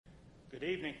Good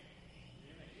evening.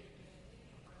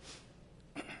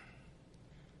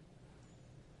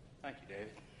 Thank you, David.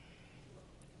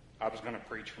 I was going to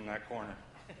preach from that corner.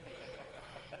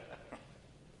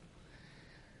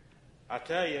 I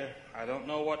tell you, I don't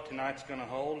know what tonight's going to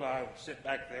hold. I sit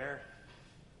back there,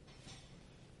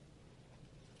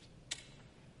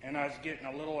 and I was getting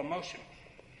a little emotional.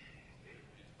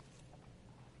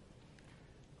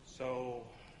 So,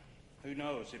 who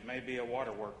knows? It may be a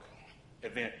waterwork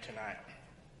event tonight.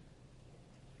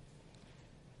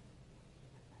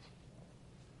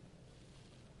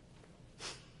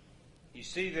 You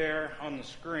see there on the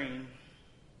screen,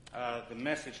 the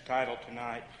message title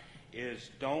tonight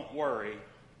is Don't Worry,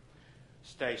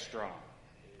 Stay Strong.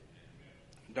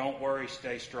 Don't worry,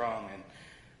 stay strong.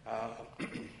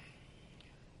 And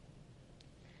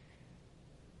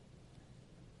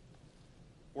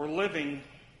we're living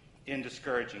in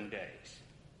discouraging days.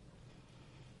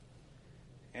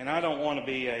 And I don't want to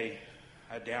be a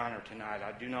downer tonight.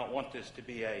 I do not want this to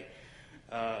be a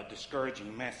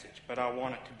discouraging message, but I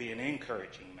want it to be an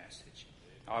encouraging message.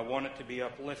 I want it to be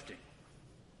uplifting.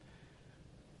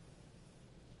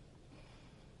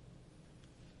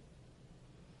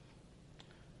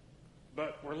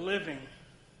 But we're living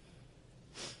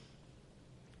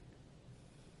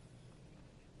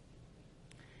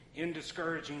in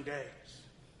discouraging days.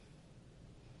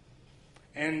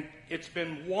 And it's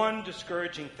been one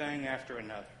discouraging thing after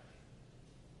another.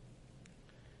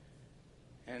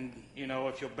 And, you know,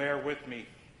 if you'll bear with me,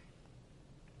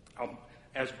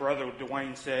 as Brother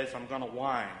Dwayne says, I'm going to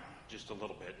whine just a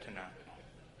little bit tonight.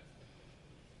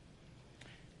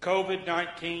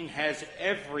 COVID-19 has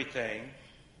everything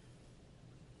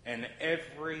and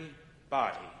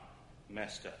everybody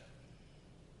messed up.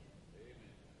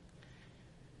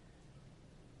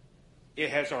 It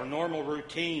has our normal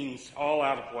routines all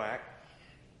out of whack.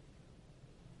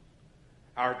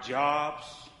 Our jobs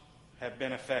have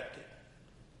been affected.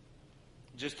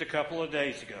 Just a couple of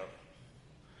days ago,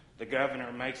 the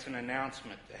governor makes an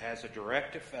announcement that has a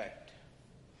direct effect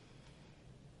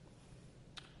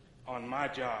on my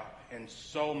job and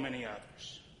so many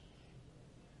others.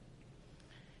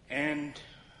 And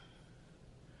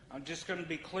I'm just going to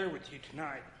be clear with you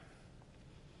tonight.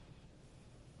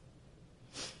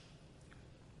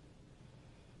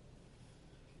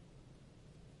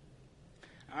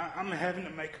 I'm having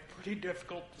to make a pretty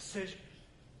difficult decision.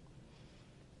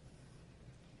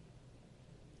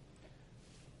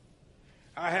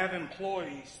 I have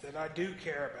employees that I do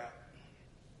care about,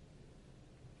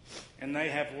 and they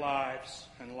have lives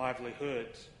and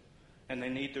livelihoods, and they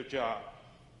need their job.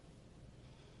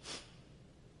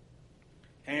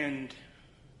 And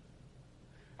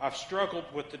I've struggled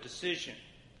with the decision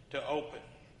to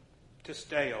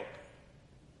stay open.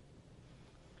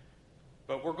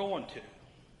 But we're going to.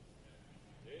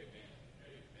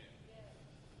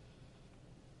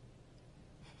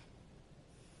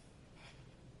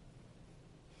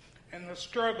 And the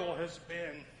struggle has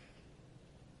been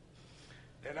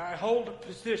that I hold a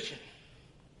position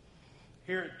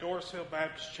here at Dorrisville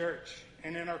Baptist Church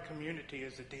and in our community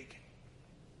as a deacon.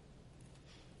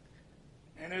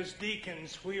 And as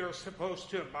deacons, we are supposed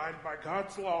to abide by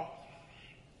God's law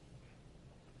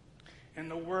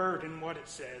and the Word and what it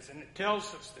says. And it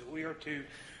tells us that we are to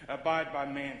abide by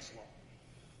man's law.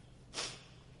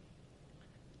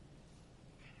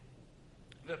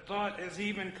 The thought has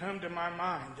even come to my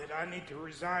mind that I need to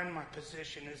resign my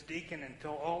position as deacon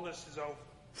until all this is over.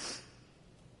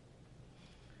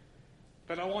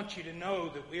 But I want you to know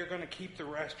that we are going to keep the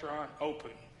restaurant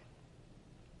open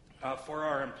for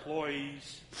our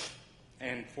employees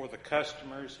and for the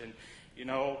customers. And, you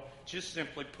know, just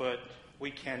simply put,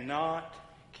 we cannot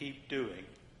keep doing.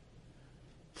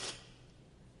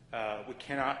 We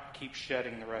cannot keep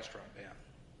shutting the restaurant down.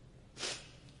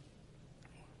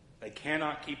 They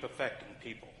cannot keep affecting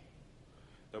people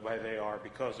the way they are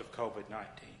because of COVID-19.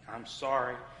 I'm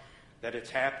sorry that it's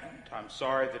happened. I'm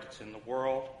sorry that it's in the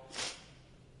world.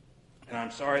 And I'm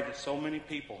sorry that so many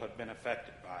people have been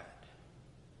affected by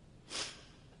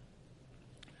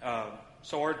it.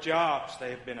 So our jobs,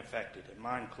 they have been affected, and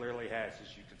mine clearly has,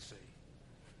 as you can see.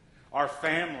 Our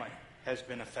family has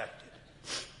been affected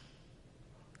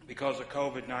because of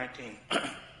COVID-19.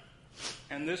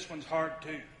 And this one's hard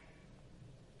too.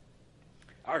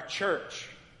 Our church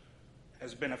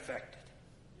has been affected.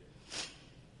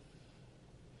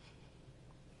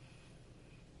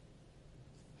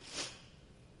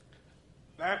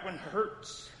 That one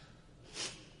hurts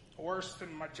worse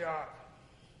than my job.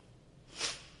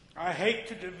 I hate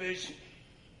the division.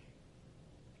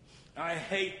 I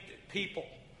hate that people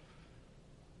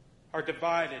are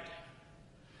divided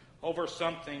over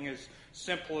something as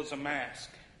simple as a mask.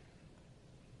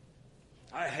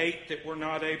 I hate that we're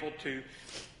not able to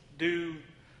do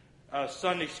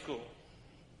Sunday school.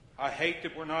 I hate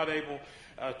that we're not able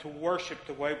to worship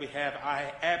the way we have.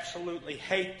 I absolutely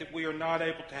hate that we are not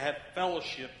able to have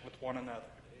fellowship with one another.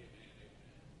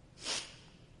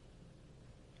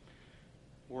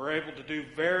 We're able to do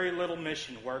very little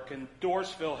mission work, and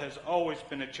Dorrisville has always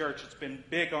been a church that's been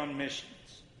big on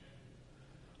missions.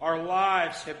 Our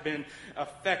lives have been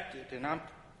affected, and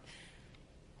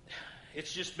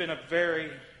it's just been a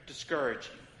very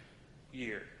discouraging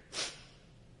year.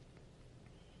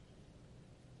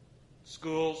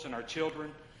 Schools and our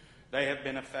children, they have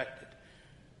been affected.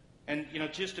 And,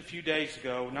 just a few days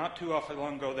ago, not too awfully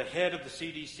long ago, the head of the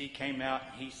CDC came out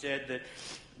and he said that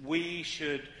we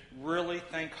should really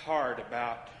think hard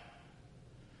about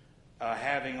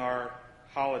having our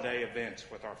holiday events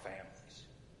with our families.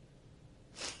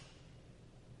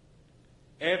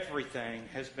 Everything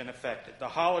has been affected. The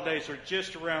holidays are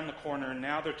just around the corner, and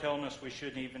now they're telling us we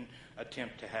shouldn't even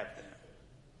attempt to have them.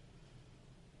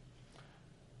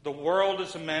 The world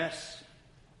is a mess.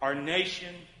 Our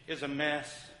nation is a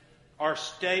mess. Our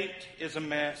state is a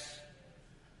mess.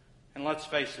 And let's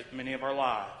face it, many of our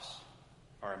lives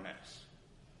are a mess.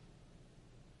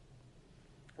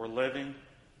 We're living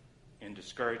in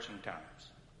discouraging times.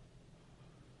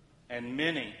 And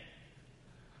many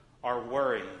are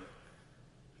worrying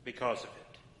because of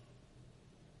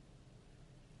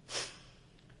it.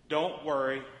 Don't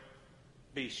worry,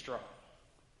 be strong.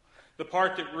 The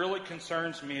part that really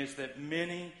concerns me is that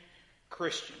many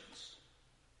Christians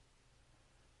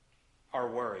are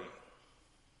worrying.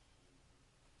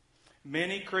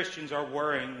 Many Christians are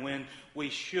worrying when we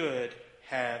should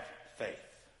have faith.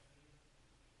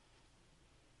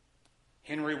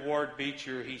 Henry Ward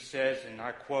Beecher, he says, and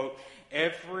I quote,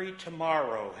 "Every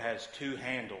tomorrow has two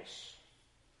handles.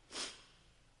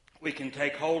 We can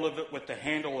take hold of it with the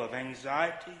handle of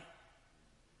anxiety,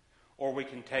 or we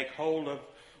can take hold of,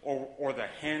 or the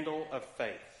handle of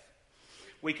faith.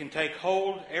 We can take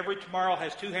hold, every tomorrow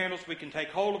has two handles. We can take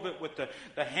hold of it with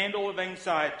the handle of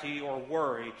anxiety or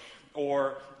worry,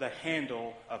 or the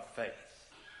handle of faith."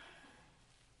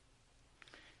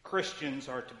 Christians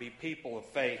are to be people of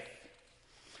faith.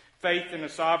 Faith in a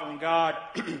sovereign God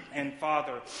and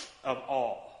Father of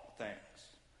all things.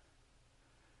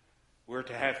 We're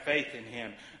to have faith in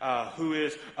Him, who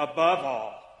is above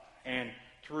all and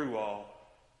through all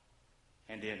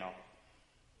and in all.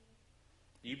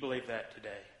 Do you believe that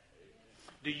today?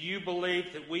 Do you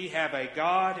believe that we have a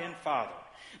God and Father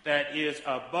that is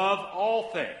above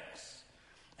all things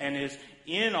and is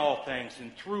in all things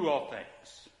and through all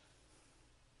things?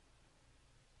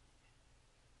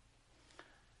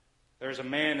 There's a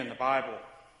man in the Bible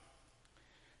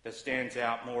that stands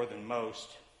out more than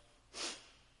most,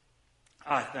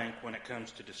 I think, when it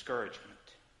comes to discouragement.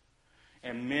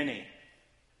 And many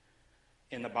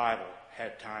in the Bible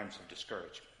had times of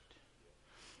discouragement.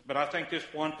 But I think this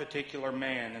one particular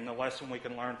man, and the lesson we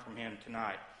can learn from him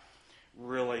tonight,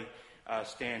 really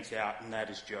stands out, and that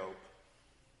is Job.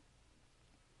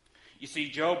 You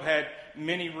see, Job had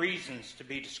many reasons to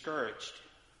be discouraged.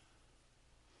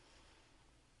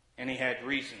 And he had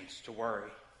reasons to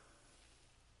worry.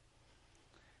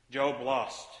 Job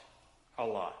lost a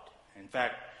lot. In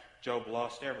fact, Job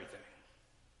lost everything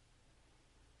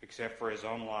except for his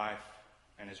own life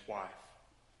and his wife.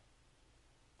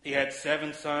 He had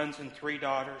 7 sons and 3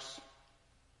 daughters,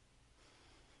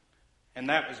 and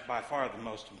that was by far the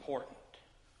most important.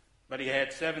 But he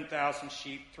had 7,000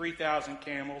 sheep, 3,000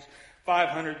 camels,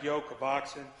 500 yoke of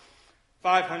oxen,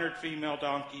 500 female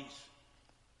donkeys,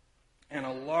 and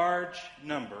a large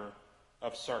number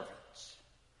of servants.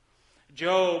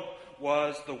 Job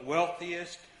was the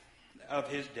wealthiest of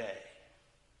his day.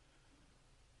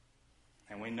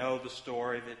 And we know the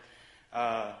story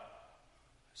that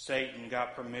Satan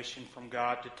got permission from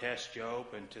God to test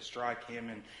Job and to strike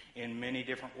him in many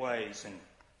different ways. And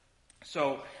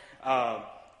so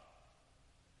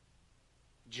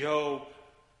Job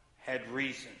had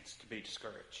reasons to be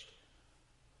discouraged.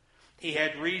 He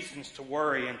had reasons to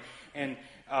worry, and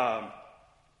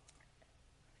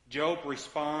Job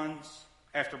responds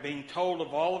after being told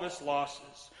of all of his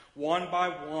losses, one by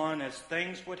one, as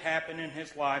things would happen in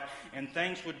his life and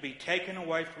things would be taken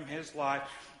away from his life,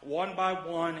 one by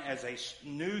one, as a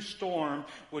new storm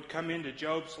would come into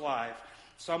Job's life,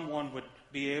 someone would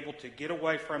be able to get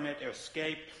away from it,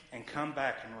 escape, and come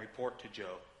back and report to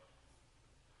Job.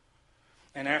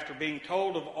 And after being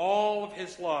told of all of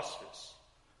his losses,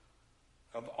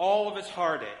 of all of his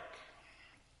heartache,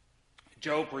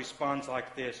 Job responds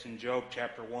like this in Job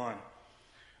chapter 1,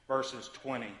 verses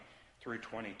 20 through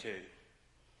 22.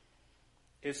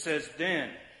 It says, then,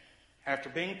 after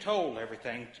being told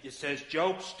everything, it says,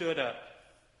 Job stood up.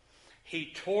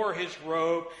 He tore his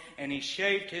robe and he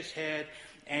shaved his head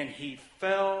and he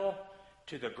fell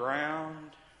to the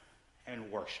ground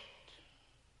and worshipped.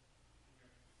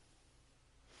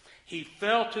 He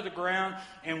fell to the ground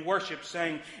and worshipped,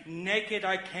 saying, naked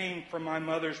I came from my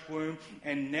mother's womb,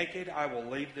 and naked I will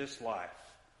leave this life.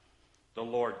 The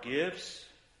Lord gives,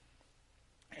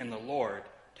 and the Lord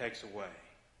takes away.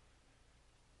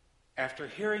 After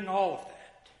hearing all of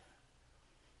that,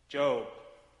 Job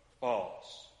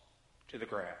falls to the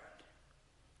ground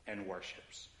and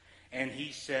worships. And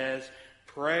he says,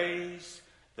 praise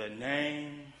the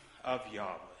name of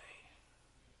Yahweh.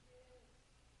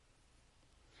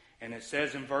 And it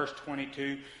says in verse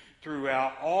 22,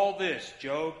 throughout all this,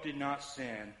 Job did not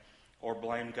sin or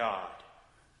blame God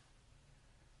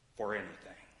for anything.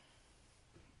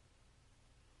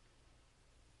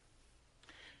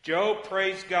 Job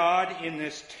praised God in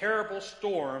this terrible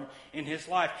storm in his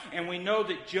life. And we know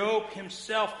that Job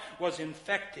himself was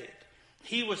infected.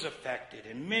 He was affected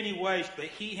in many ways, but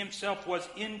he himself was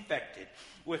infected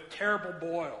with terrible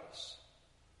boils.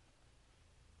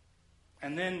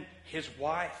 And then his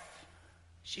wife,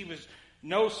 she was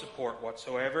no support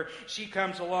whatsoever. She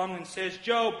comes along and says,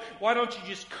 Job, why don't you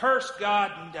just curse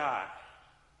God and die?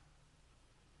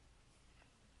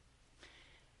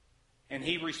 And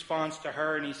he responds to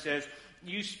her and he says,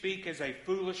 you speak as a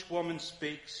foolish woman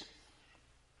speaks.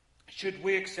 Should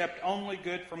we accept only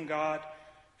good from God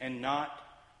and not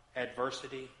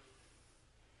adversity?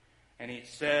 And he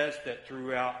says that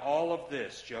throughout all of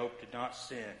this, Job did not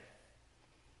sin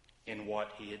in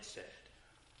what he had said.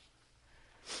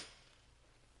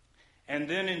 And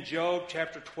then in Job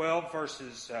chapter 12,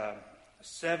 verses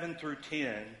 7 through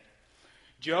 10,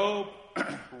 Job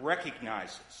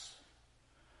recognizes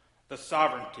the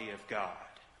sovereignty of God.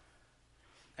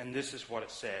 And this is what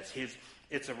it says.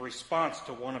 It's a response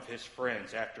to one of his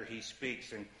friends after he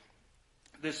speaks. And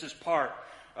this is part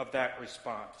of that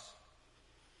response.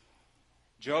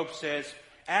 Job says,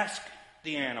 ask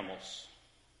the animals.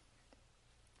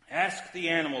 Ask the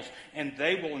animals, and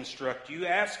they will instruct you.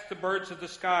 Ask the birds of the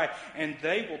sky, and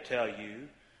they will tell you.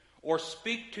 Or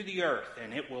speak to the earth,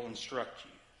 and it will instruct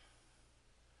you.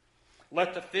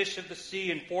 Let the fish of the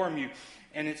sea inform you.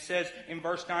 And it says in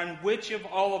verse 9, which of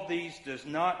all of these does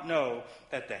not know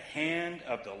that the hand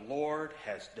of the Lord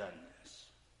has done this?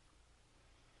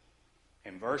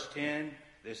 In verse 10,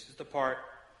 this is the part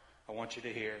I want you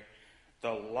to hear.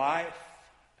 The life,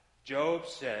 Job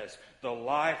says, the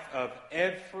life of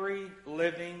every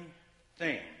living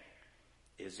thing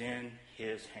is in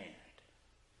his hand.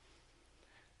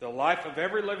 The life of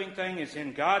every living thing is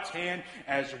in God's hand,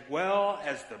 as well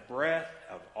as the breath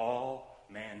of all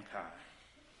mankind.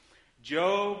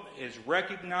 Job is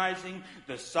recognizing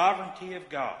the sovereignty of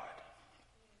God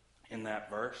in that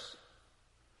verse.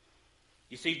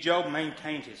 You see, Job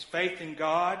maintained his faith in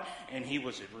God, and he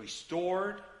was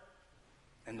restored,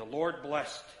 and the Lord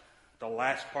blessed the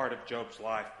last part of Job's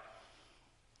life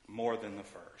more than the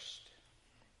first.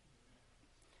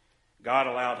 God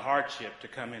allowed hardship to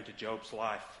come into Job's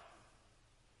life.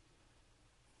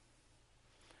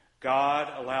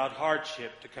 God allowed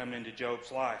hardship to come into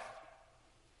Job's life.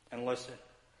 And listen,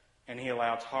 and he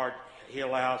allows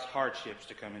hardships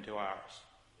to come into ours.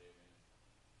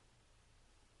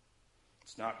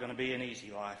 It's not going to be an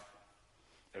easy life.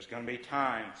 There's going to be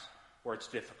times where it's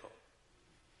difficult.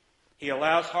 He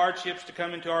allows hardships to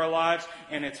come into our lives,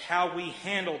 and it's how we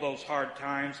handle those hard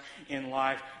times in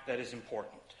life that is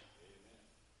important.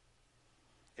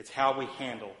 It's how we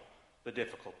handle the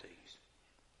difficulties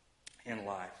in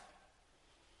life.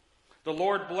 The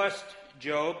Lord blessed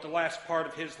Job the last part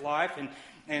of his life,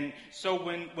 and so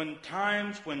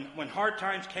when hard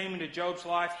times came into Job's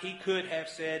life, he could have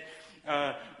said,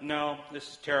 no, this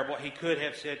is terrible. He could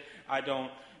have said, I've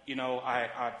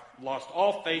lost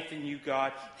all faith in you,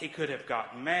 God. He could have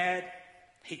gotten mad.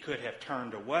 He could have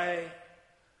turned away,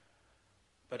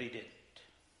 but he didn't.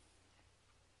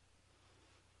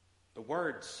 The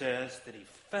word says that he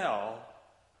fell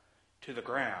to the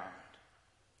ground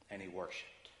and he worshipped.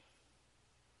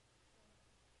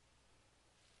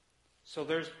 So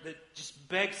that just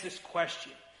begs this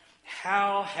question.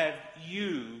 How have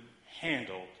you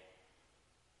handled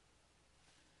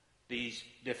these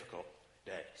difficult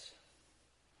days?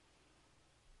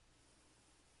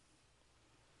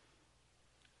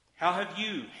 How have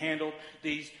you handled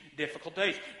these difficult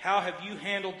days? How have you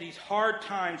handled these hard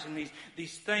times and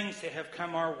these things that have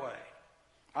come our way?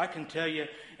 I can tell you,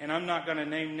 and I'm not going to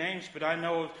name names, but I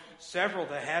know of several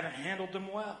that haven't handled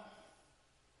them well.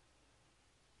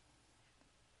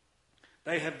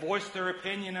 They have voiced their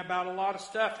opinion about a lot of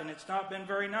stuff, and it's not been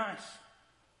very nice.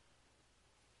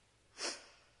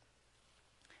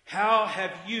 How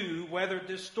have you weathered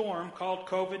this storm called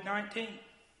COVID-19?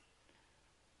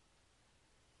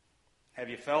 Have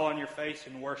you fell on your face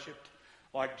and worshipped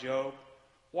like Job?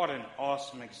 What an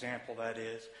awesome example that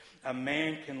is. A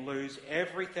man can lose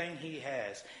everything he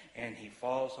has, and he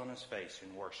falls on his face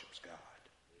and worships God.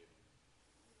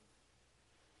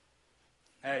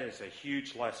 That is a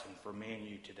huge lesson for me and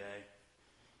you today.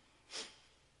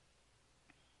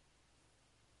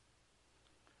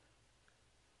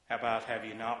 How about, have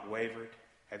you not wavered?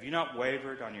 Have you not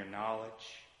wavered on your knowledge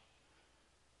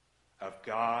of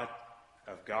God,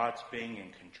 of God's being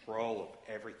in control of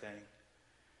everything?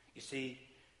 You see,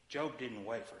 Job didn't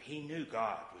waver. He knew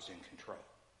God was in control.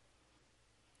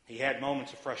 He had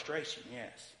moments of frustration,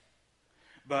 yes.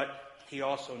 But he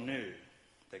also knew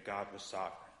that God was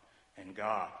sovereign and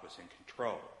God was in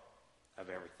control of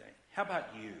everything. How about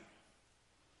you?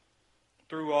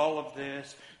 Through all of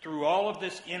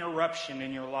this interruption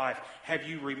in your life, have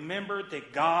you remembered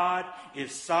that God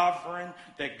is sovereign,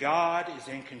 that God is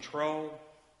in control?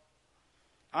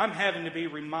 I'm having to be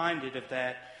reminded of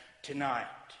that tonight.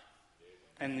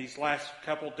 And these last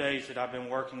couple days that I've been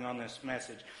working on this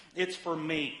message. It's for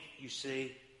me, you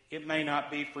see. It may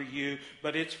not be for you,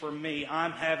 but it's for me.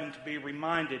 I'm having to be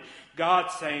reminded.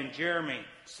 God's saying, Jeremy,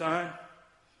 son,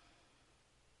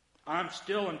 I'm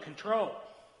still in control.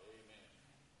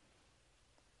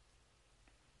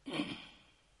 Amen.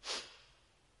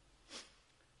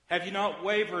 Have you not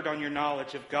wavered on your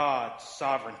knowledge of God's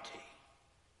sovereignty?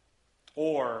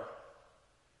 Or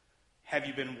have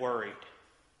you been worried?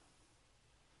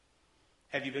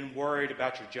 Have you been worried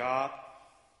about your job?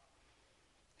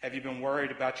 Have you been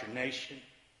worried about your nation?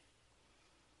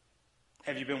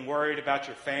 Have you been worried about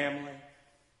your family?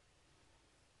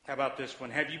 How about this one?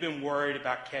 Have you been worried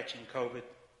about catching COVID?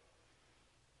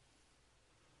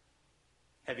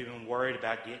 Have you been worried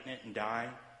about getting it and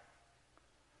dying?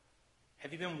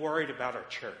 Have you been worried about our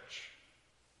church?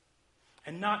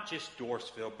 And not just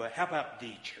Dorrisville, but how about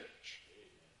the church?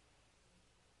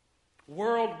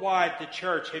 Worldwide, the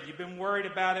church, have you been worried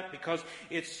about it? Because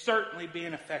it's certainly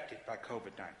being affected by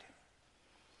COVID-19.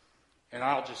 And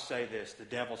I'll just say this, the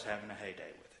devil's having a heyday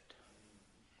with it.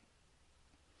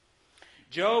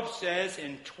 Job says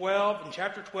in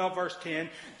chapter 12, verse 10,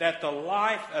 that the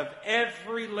life of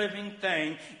every living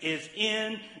thing is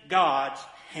in God's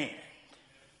hand.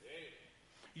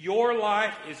 Your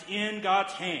life is in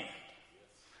God's hand.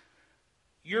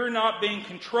 You're not being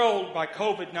controlled by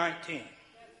COVID-19.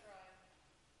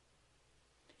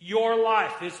 Your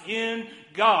life is in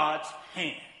God's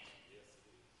hand.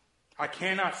 I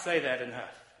cannot say that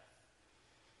enough.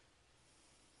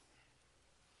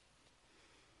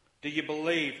 Do you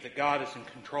believe that God is in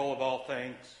control of all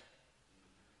things?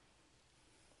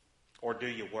 Or do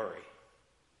you worry?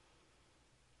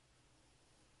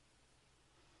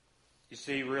 You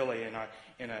see, really,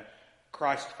 in a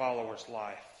Christ follower's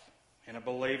life, in a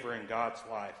believer in God's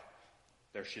life,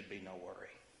 there should be no worry.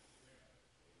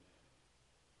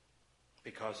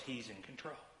 Because He's in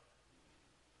control.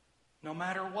 No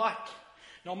matter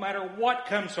what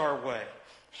comes our way,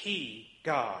 He,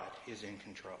 God, is in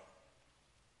control.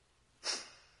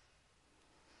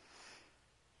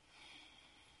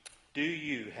 Do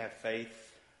you have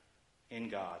faith in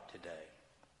God today?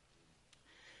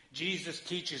 Jesus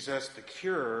teaches us the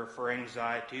cure for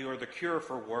anxiety or the cure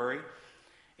for worry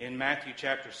in Matthew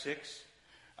chapter 6,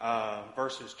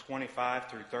 verses 25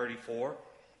 through 34.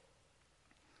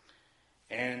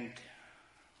 And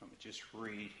let me just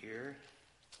read here.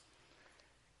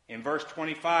 In verse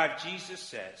 25, Jesus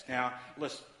says, now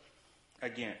listen,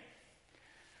 again,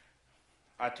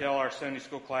 I tell our Sunday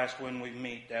school class when we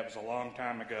meet, that was a long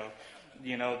time ago,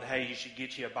 hey, you should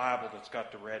get you a Bible that's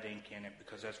got the red ink in it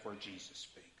because that's where Jesus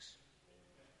speaks.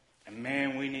 And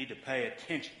man, we need to pay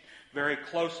attention, very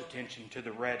close attention to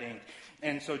the red ink.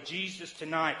 And so Jesus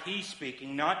tonight, He's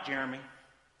speaking, not Jeremy.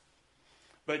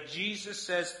 But Jesus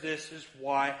says, this is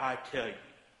why I tell you,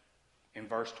 in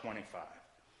verse 25.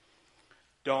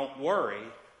 Don't worry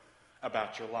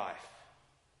about your life.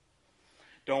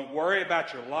 Don't worry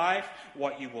about your life,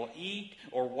 what you will eat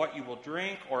or what you will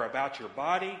drink, or about your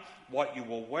body, what you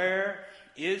will wear.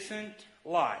 Isn't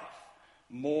life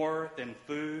more than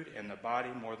food and the body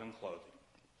more than clothing?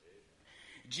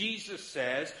 Jesus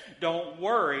says, don't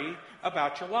worry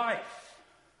about your life.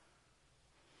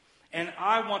 And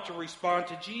I want to respond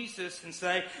to Jesus and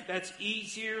say, that's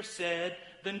easier said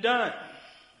than done.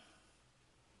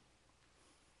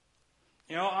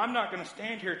 I'm not going to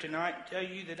stand here tonight and tell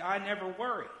you that I never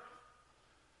worry.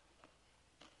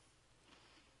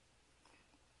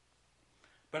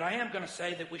 But I am going to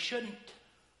say that we shouldn't.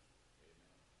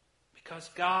 Because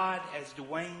God, as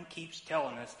Dwayne keeps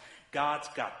telling us, God's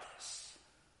got this.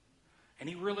 And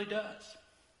He really does.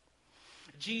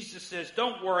 Jesus says,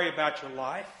 don't worry about your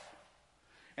life.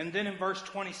 And then in verse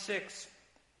 26,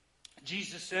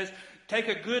 Jesus says, take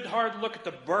a good hard look at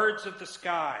the birds of the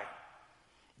sky.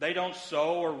 They don't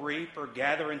sow or reap or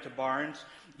gather into barns,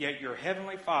 yet your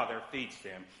heavenly Father feeds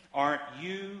them. Aren't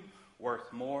you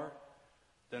worth more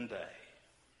than they?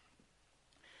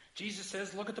 Jesus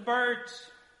says, look at the birds.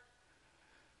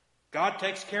 God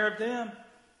takes care of them.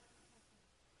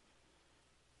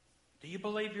 Do you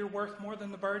believe you're worth more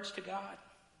than the birds to God?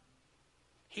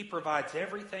 He provides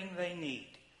everything they need.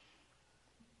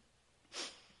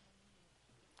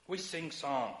 We sing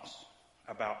songs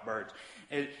about birds.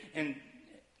 And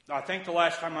I think the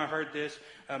last time I heard this,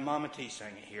 Mama T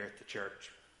sang it here at the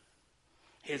church.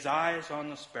 His eye is on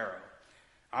the sparrow.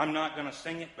 I'm not going to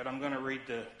sing it, but I'm going to read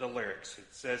the lyrics. It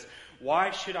says,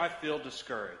 why should I feel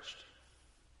discouraged?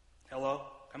 Hello?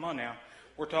 Come on now.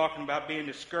 We're talking about being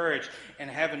discouraged and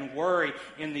having worry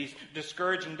in these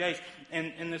discouraging days.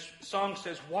 And this song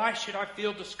says, why should I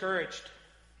feel discouraged?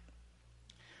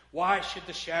 Why should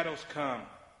the shadows come?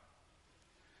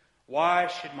 Why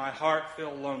should my heart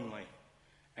feel lonely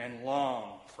and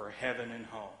long for heaven and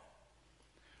home?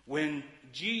 When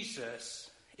Jesus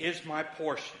is my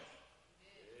portion,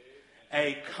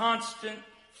 a constant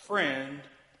friend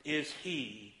is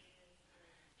He.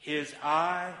 His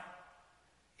eye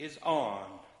is on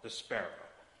the sparrow,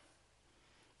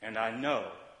 and I know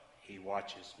He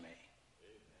watches me.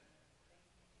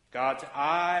 God's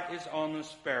eye is on the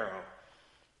sparrow,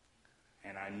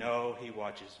 and I know He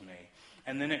watches me.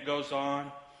 And then it goes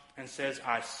on and says,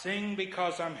 I sing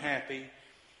because I'm happy.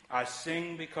 I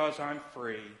sing because I'm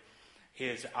free.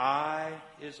 His eye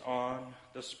is on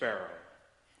the sparrow,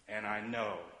 and I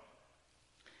know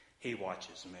He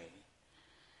watches me.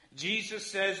 Jesus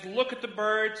says, look at the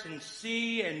birds and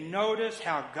see and notice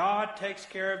how God takes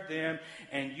care of them,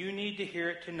 and you need to hear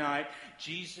it tonight.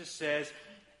 Jesus says,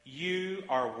 you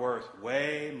are worth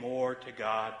way more to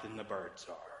God than the birds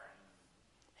are.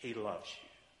 He loves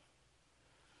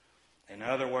you. In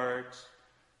other words,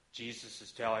 Jesus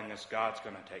is telling us God's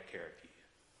going to take care of you.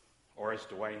 Or as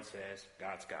Dwayne says,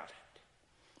 God's got it.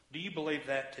 Do you believe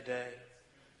that today?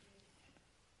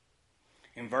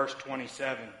 In verse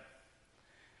 27,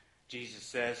 Jesus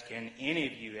says, can any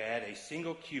of you add a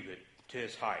single cubit to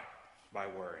his height by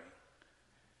worrying?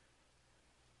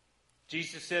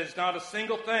 Jesus says not a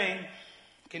single thing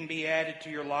can be added to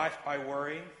your life by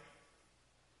worrying.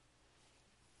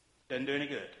 Doesn't do any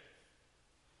good.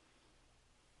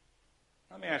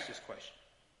 Let me ask this question.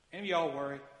 Any of y'all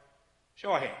worry?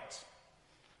 Show of hands.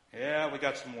 Yeah, we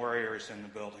got some worriers in the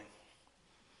building.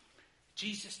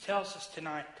 Jesus tells us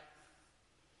tonight,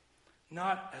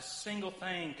 not a single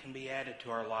thing can be added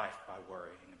to our life by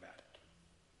worrying about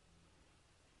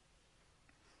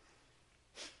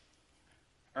it.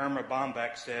 Irma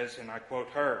Bombeck says, and I quote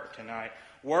her tonight,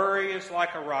 worry is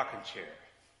like a rocking chair.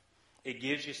 It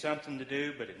gives you something to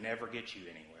do, but it never gets you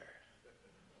anywhere.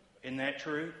 Isn't that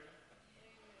true?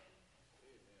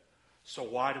 So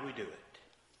why do we do it?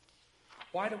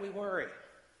 Why do we worry?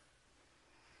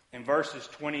 In verses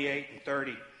 28 and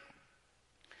 30,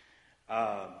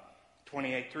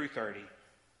 28 through 30,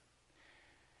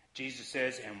 Jesus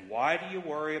says, and why do you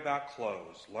worry about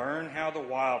clothes? Learn how the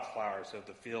wildflowers of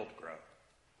the field grow.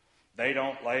 They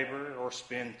don't labor or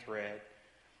spin thread.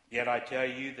 Yet I tell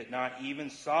you that not even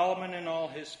Solomon in all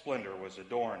his splendor was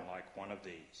adorned like one of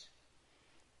these.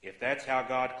 If that's how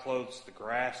God clothes the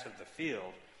grass of the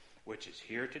field, which is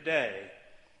here today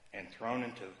and thrown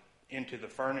into the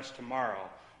furnace tomorrow,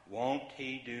 won't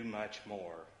He do much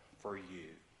more for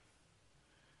you?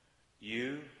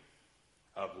 You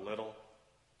of little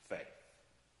faith.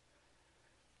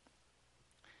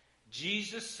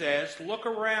 Jesus says, look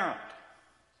around.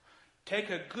 Take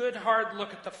a good hard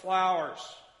look at the flowers.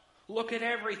 Look at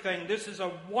everything. This is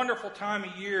a wonderful time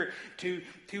of year to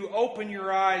open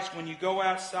your eyes when you go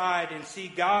outside and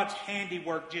see God's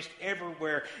handiwork just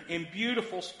everywhere in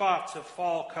beautiful spots of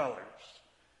fall colors.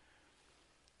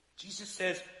 Jesus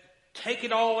says, take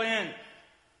it all in.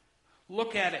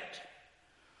 Look at it.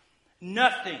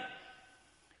 Nothing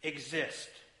exists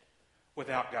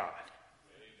without God.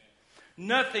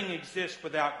 Nothing exists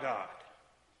without God.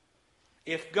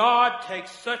 If God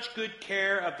takes such good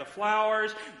care of the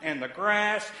flowers and the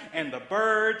grass and the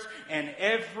birds and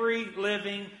every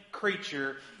living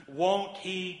creature, won't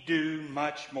He do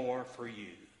much more for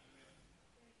you?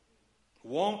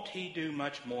 Won't He do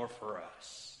much more for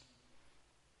us?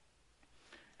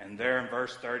 And there in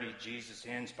verse 30, Jesus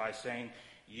ends by saying,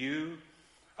 you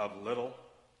of little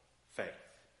faith.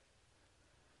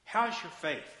 How's your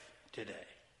faith today?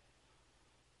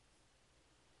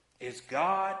 Is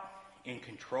God in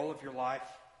control of your life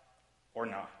or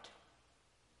not?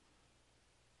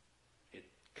 It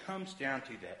comes down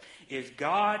to that. Is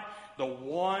God the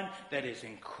one that is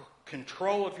in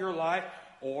control of your life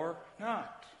or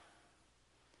not?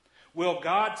 Will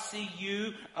God see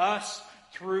you, us,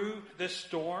 through this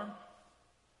storm?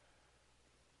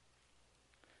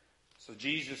 So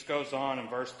Jesus goes on in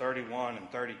verse 31 and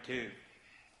 32.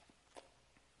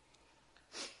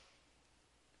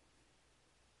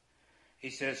 He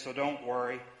says, so don't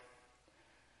worry,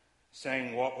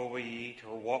 saying, what will we eat,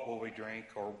 or what will we drink,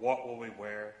 or what will we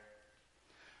wear?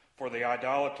 For the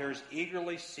idolaters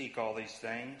eagerly seek all these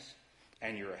things,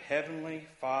 and your heavenly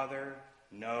Father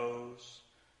knows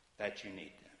that you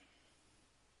need them.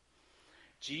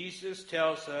 Jesus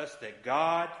tells us that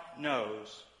God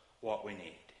knows what we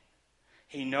need.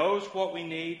 He knows what we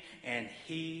need, and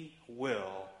He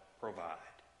will provide.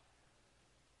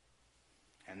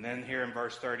 And then here in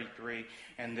verse 33,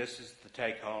 and this is the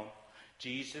take home,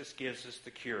 Jesus gives us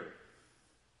the cure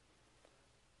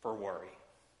for worry.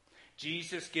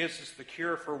 Jesus gives us the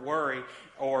cure for worry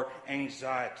or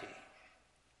anxiety.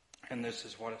 And this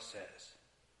is what it says.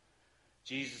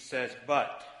 Jesus says,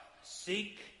 but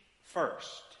seek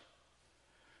first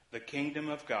the kingdom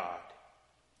of God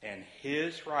and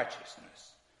His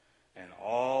righteousness, and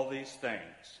all these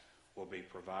things will be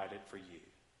provided for you.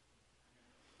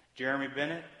 Jeremy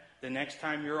Bennett, the next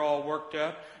time you're all worked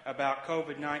up about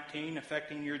COVID-19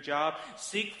 affecting your job,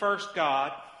 seek first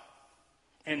God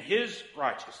and His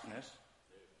righteousness.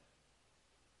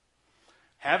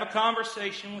 Have a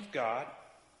conversation with God.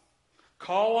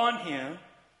 Call on Him.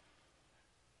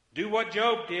 Do what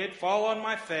Job did, fall on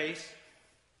my face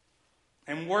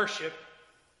and worship.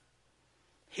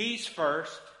 He's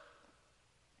first.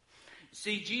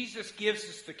 See, Jesus gives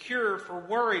us the cure for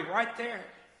worry right there.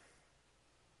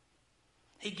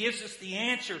 He gives us the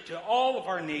answer to all of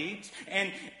our needs,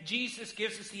 and Jesus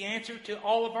gives us the answer to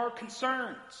all of our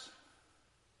concerns.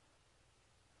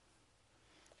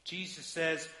 Jesus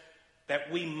says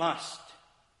that we must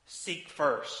seek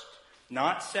first,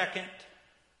 not second,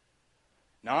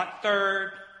 not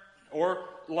third, or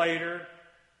later,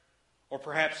 or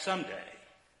perhaps someday.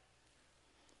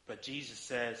 But Jesus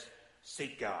says,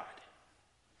 seek God.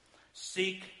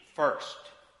 Seek first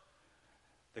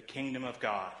the kingdom of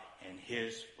God and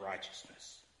His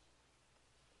righteousness.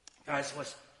 Guys,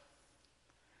 listen.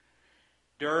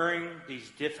 During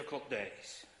these difficult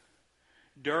days,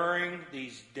 during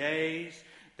these days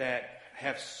that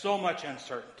have so much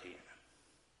uncertainty in them,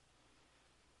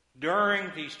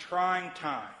 during these trying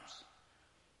times,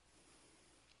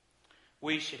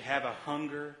 we should have a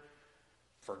hunger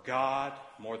for God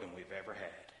more than we've ever had.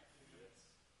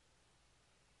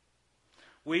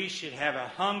 We should have a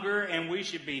hunger, and we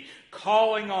should be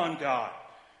calling on God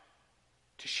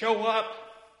to show up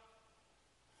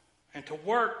and to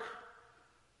work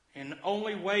in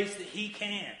only ways that He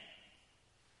can.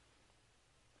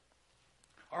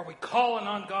 Are we calling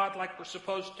on God like we're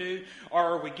supposed to, or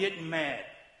are we getting mad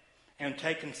and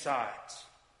taking sides?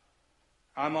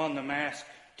 I'm on the masked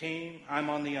team, I'm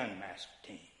on the unmasked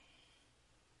team.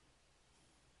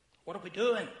 What are we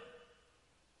doing?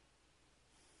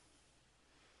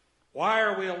 Why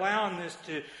are we allowing this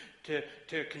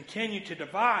to continue to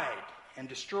divide and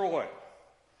destroy?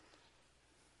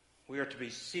 We are to be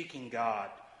seeking God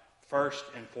first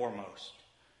and foremost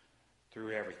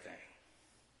through everything.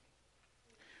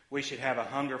 We should have a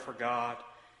hunger for God,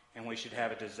 and we should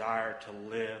have a desire to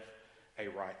live a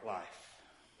right life.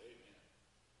 Amen.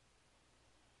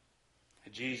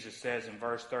 Jesus says in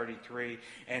verse 33,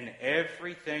 and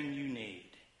everything you need,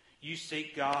 you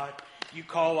seek God, you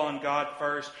call on God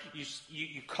first, you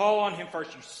call on Him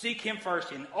first, you seek Him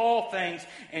first in all things,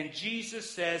 and Jesus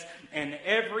says, and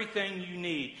everything you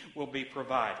need will be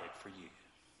provided for you.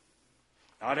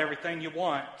 Not everything you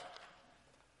want,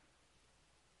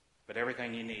 but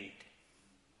everything you need.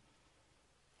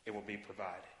 It will be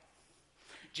provided.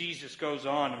 Jesus goes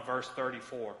on in verse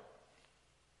 34.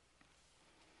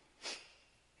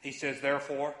 He says,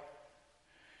 therefore,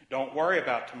 don't worry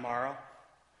about tomorrow,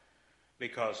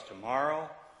 because tomorrow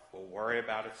will worry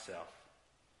about itself.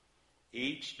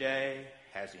 Each day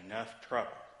has enough trouble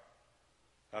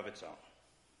of its own.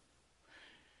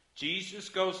 Jesus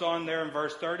goes on there in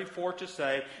verse 34 to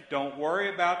say, don't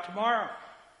worry about tomorrow.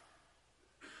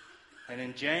 And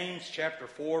in James chapter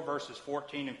 4, verses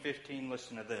 14 and 15,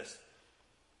 listen to this.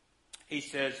 He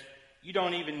says, you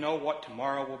don't even know what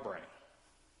tomorrow will bring,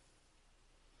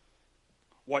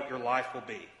 what your life will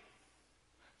be.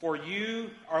 For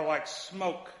you are like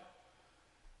smoke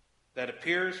that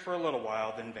appears for a little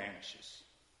while, then vanishes.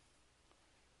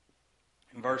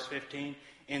 In verse 15,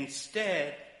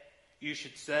 instead, you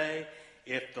should say,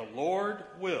 if the Lord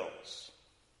wills,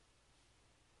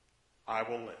 I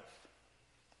will live.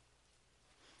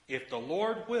 If the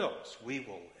Lord wills, we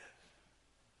will live.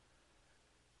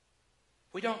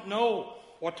 We don't know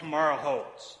what tomorrow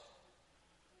holds.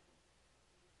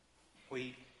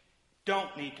 We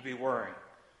don't need to be worrying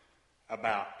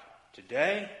about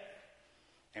today,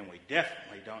 and we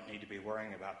definitely don't need to be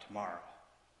worrying about tomorrow.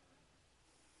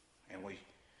 And we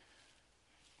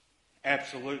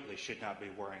absolutely should not be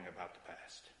worrying about the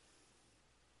past.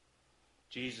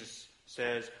 Jesus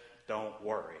says, don't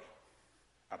worry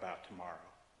about tomorrow.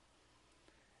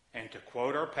 And to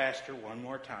quote our pastor one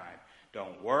more time,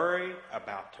 don't worry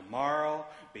about tomorrow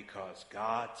because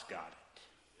God's got it.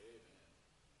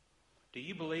 Do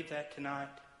you believe that tonight?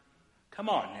 Come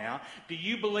on now. Do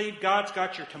you believe God's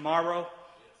got your tomorrow?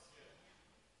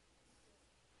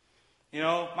 You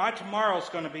know, my tomorrow's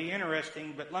going to be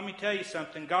interesting, but let me tell you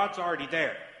something. God's already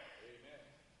there.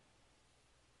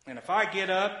 And if I get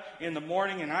up in the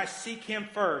morning and I seek Him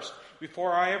first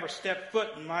before I ever step foot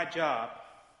in my job,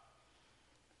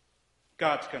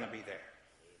 God's going to be there.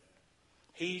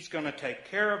 He's going to take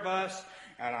care of us,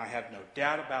 and I have no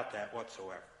doubt about that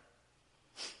whatsoever.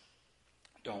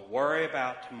 Don't worry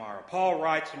about tomorrow. Paul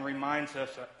writes and reminds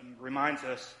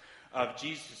us of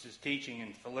Jesus' teaching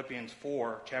in Philippians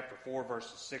 4, chapter 4,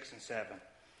 verses 6 and 7.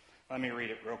 Let me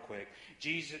read it real quick.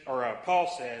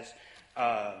 Paul says,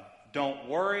 don't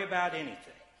worry about anything.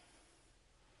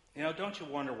 You know, don't you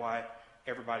wonder why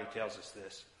everybody tells us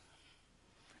this?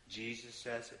 Jesus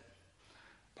says it.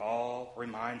 Paul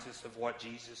reminds us of what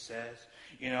Jesus says.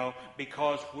 You know,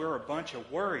 because we're a bunch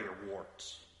of worrier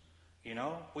warts. You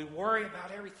know, we worry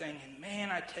about everything. And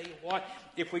man, I tell you what,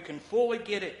 if we can fully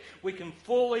get it, we can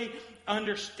fully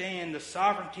understand the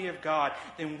sovereignty of God,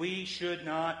 then we should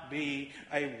not be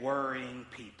a worrying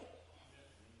people.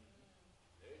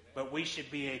 But we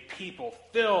should be a people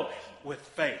filled with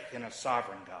faith in a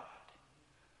sovereign God.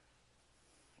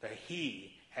 That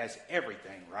He has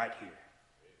everything right here.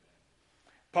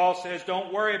 Paul says,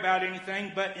 don't worry about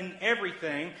anything, but in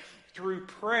everything, through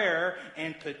prayer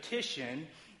and petition,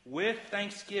 with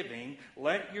thanksgiving,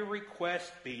 let your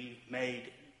request be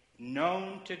made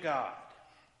known to God.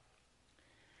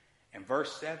 And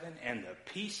verse 7, and the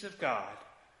peace of God,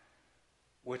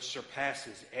 which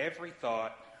surpasses every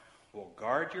thought, will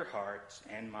guard your hearts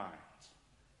and minds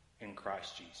in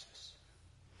Christ Jesus.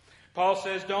 Paul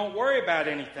says, don't worry about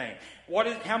anything.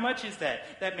 How much is that?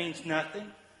 That means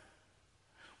nothing.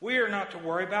 We are not to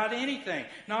worry about anything,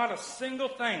 not a single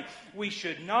thing. We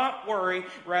should not worry.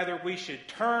 Rather, we should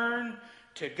turn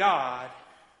to God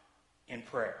in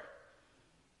prayer.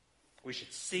 We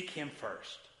should seek Him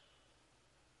first.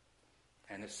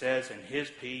 And it says, and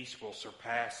His peace will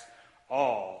surpass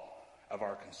all of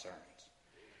our concerns.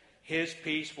 His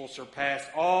peace will surpass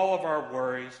all of our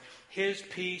worries. His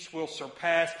peace will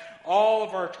surpass all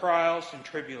of our trials and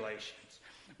tribulations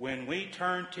when we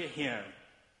turn to Him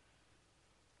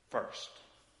first.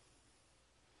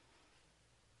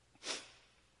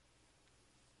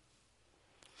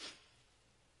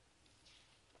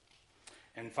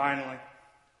 And finally,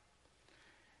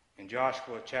 in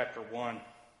Joshua chapter 1,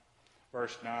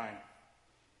 verse 9,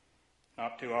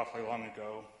 not too awfully long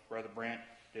ago, Brother Brent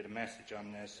did a message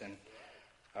on this, and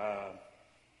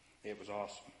it was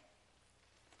awesome.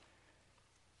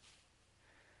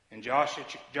 In Joshua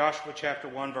chapter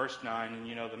 1, verse 9, and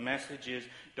you know the message is,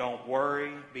 don't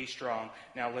worry, be strong.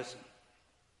 Now listen.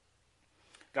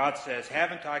 God says,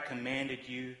 haven't I commanded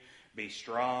you, be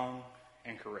strong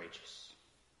and courageous?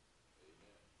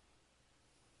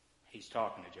 He's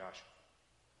talking to Joshua.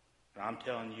 But I'm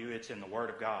telling you, it's in the Word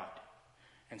of God.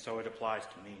 And so it applies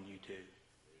to me and you too.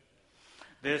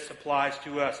 This applies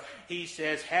to us. He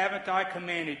says, haven't I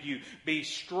commanded you, be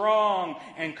strong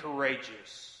and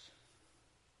courageous?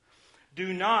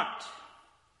 Do not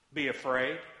be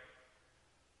afraid.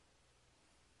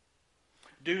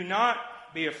 Do not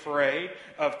be afraid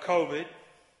of COVID.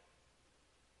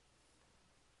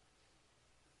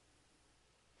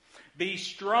 Be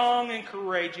strong and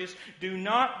courageous. Do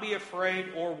not be afraid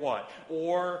or what?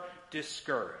 Or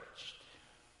discouraged.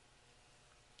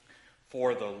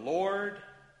 For the Lord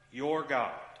your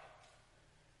God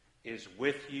is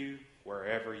with you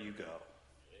wherever you go.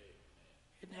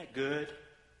 Isn't that good?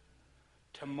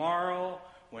 Tomorrow,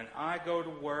 when I go to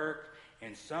work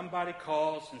and somebody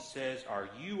calls and says, are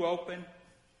you open?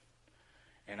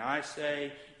 And I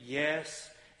say, yes,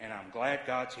 and I'm glad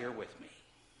God's here with me.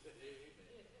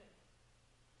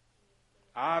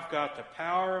 I've got the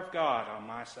power of God on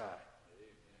my side.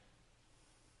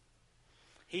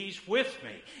 He's with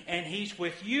me, and He's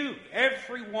with you,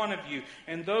 every one of you,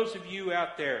 and those of you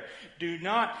out there.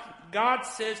 God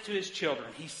says to His children,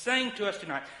 He's saying to us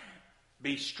tonight,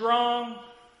 be strong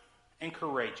and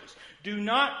courageous. Do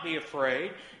not be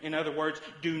afraid. In other words,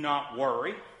 do not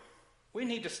worry. We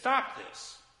need to stop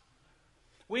this.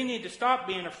 We need to stop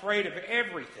being afraid of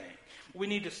everything. We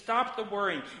need to stop the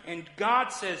worrying. And God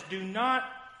says, do not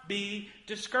be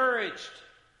discouraged.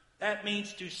 That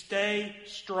means to stay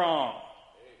strong.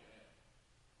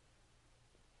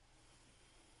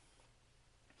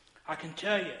 I can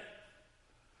tell you,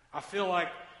 I feel like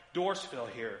Dorrisville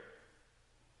here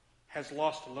has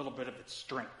lost a little bit of its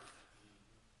strength.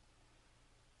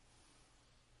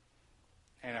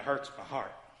 And it hurts my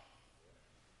heart.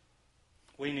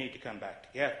 We need to come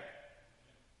back together.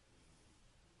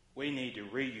 We need to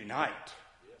reunite.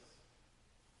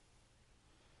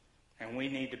 And we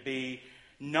need to be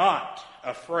not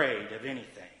afraid of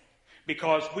anything.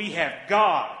 Because we have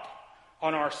God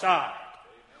on our side.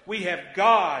 We have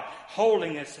God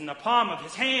holding us in the palm of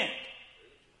His hand.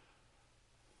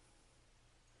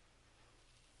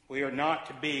 We are not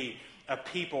to be a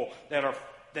people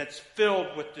that's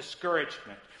filled with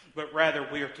discouragement, but rather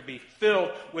we are to be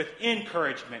filled with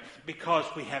encouragement because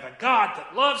we have a God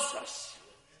that loves us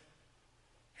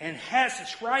and has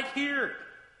us right here.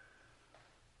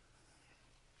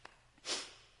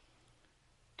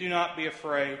 Do not be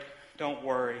afraid. Don't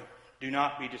worry. Do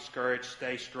not be discouraged.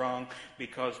 Stay strong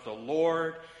because the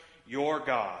Lord, your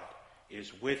God,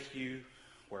 is with you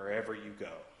wherever you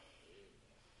go.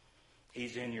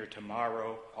 He's in your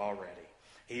tomorrow already.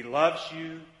 He loves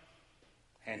you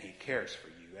and He cares for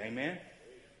you. Amen?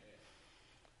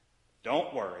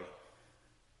 Don't worry.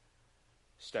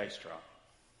 Stay strong.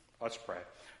 Let's pray.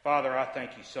 Father, I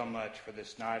thank you so much for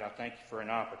this night. I thank you for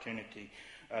an opportunity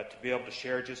to be able to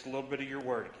share just a little bit of your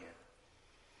word again.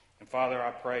 And Father, I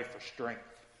pray for strength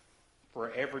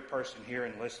for every person here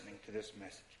and listening to this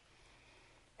message.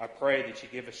 I pray that you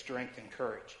give us strength and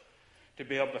courage to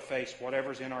be able to face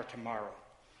whatever's in our tomorrow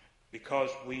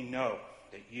because we know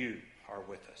that you are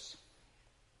with us.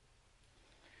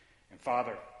 And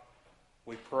Father,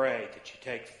 we pray that you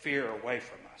take fear away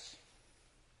from us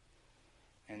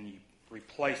and you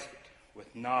replace it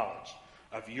with knowledge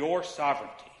of your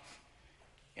sovereignty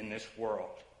in this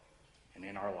world and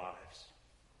in our lives.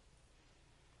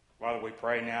 Father, we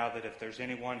pray now that if there's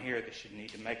anyone here that should need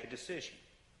to make a decision,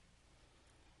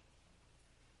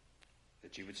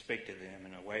 that you would speak to them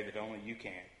in a way that only you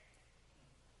can.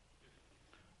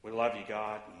 We love you,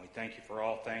 God, and we thank you for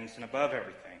all things and above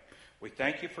everything. We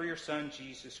thank you for your Son,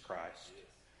 Jesus Christ.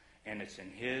 And it's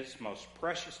in His most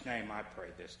precious name I pray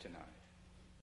this tonight.